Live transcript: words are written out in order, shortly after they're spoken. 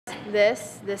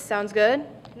This sounds good?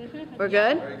 We're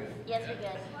good? Yes, we're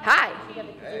good. Hi.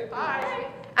 Hi.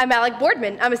 I'm Alec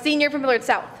Boardman. I'm a senior from Millard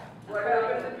South. What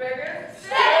happened to Vegas?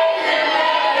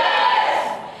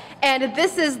 And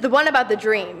this is the one about the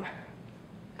dream.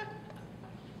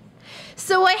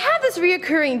 So I have this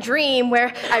reoccurring dream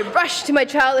where I rush to my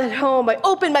childhood home, I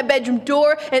open my bedroom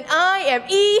door, and I am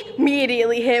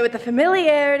immediately hit with the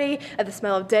familiarity of the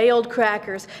smell of day-old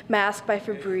crackers masked by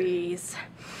Febreze.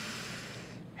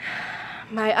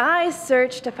 My eyes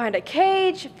search to find a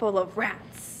cage full of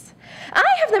rats. I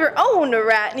have never owned a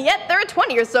rat, and yet there are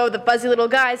 20 or so of the fuzzy little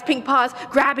guys, pink paws,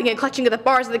 grabbing and clutching at the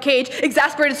bars of the cage,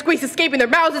 exasperated squeaks escaping their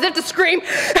mouths as if to scream,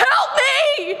 "Help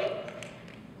me!"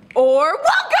 Or,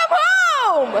 "Welcome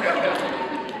home!"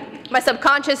 My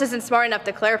subconscious isn't smart enough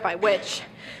to clarify which.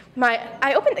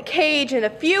 I open the cage and a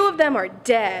few of them are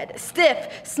dead,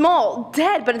 stiff, small,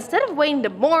 dead, but instead of waiting to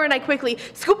mourn, I quickly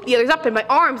scoop the others up in my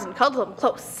arms and cuddle them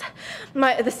close.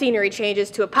 The scenery changes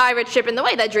to a pirate ship in the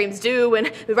way that dreams do, and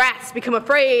the rats become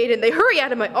afraid and they hurry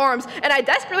out of my arms, and I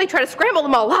desperately try to scramble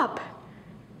them all up.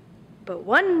 But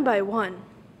one by one,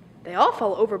 they all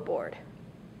fall overboard.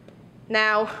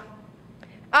 Now,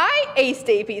 I aced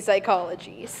AP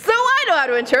Psychology, so I know how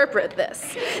to interpret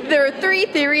this. There are 3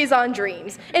 theories on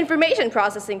dreams. Information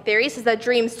processing theory says that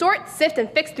dreams sort, sift,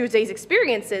 and fix through today's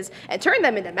experiences and turn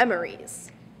them into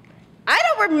memories. I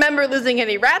don't remember losing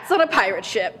any rats on a pirate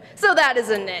ship, so that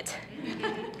isn't it.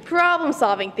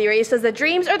 Problem-solving theory says that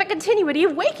dreams are the continuity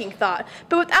of waking thought,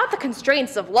 but without the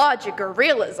constraints of logic or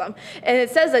realism. And it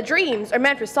says that dreams are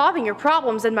meant for solving your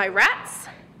problems, and my rats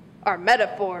are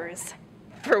metaphors.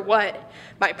 For what?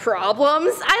 My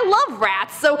problems? I love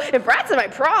rats, so if rats are my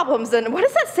problems, then what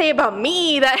does that say about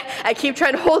me? That I keep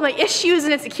trying to hold my issues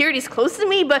and insecurities close to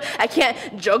me, but I can't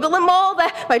juggle them all?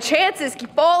 That my chances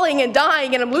keep falling and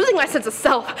dying and I'm losing my sense of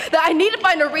self? That I need to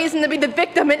find a reason to be the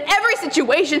victim in every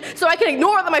situation so I can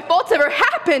ignore that my faults ever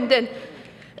happened? And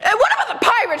what about the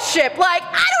pirate ship? Like,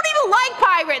 I don't even like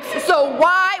pirates, so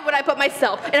why would I put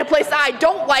myself in a place that I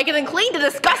don't like and then cling to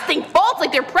disgusting faults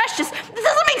like they're precious? This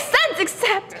doesn't make sense,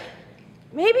 except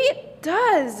maybe it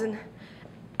does. And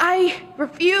I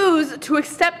refuse to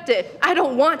accept it. I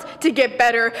don't want to get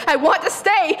better. I want to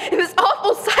stay in this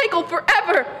awful cycle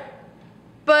forever.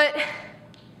 But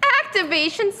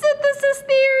activation synthesis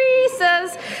theory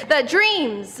says that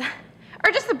dreams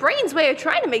are just the brain's way of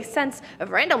trying to make sense of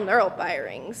random neural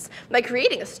firings by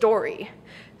creating a story.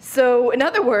 So, in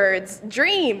other words,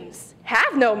 dreams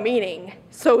have no meaning,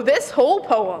 so this whole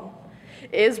poem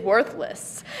is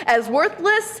worthless as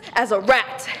a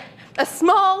rat, a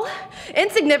small,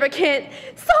 insignificant,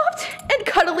 soft, and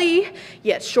cuddly,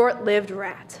 yet short-lived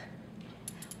rat.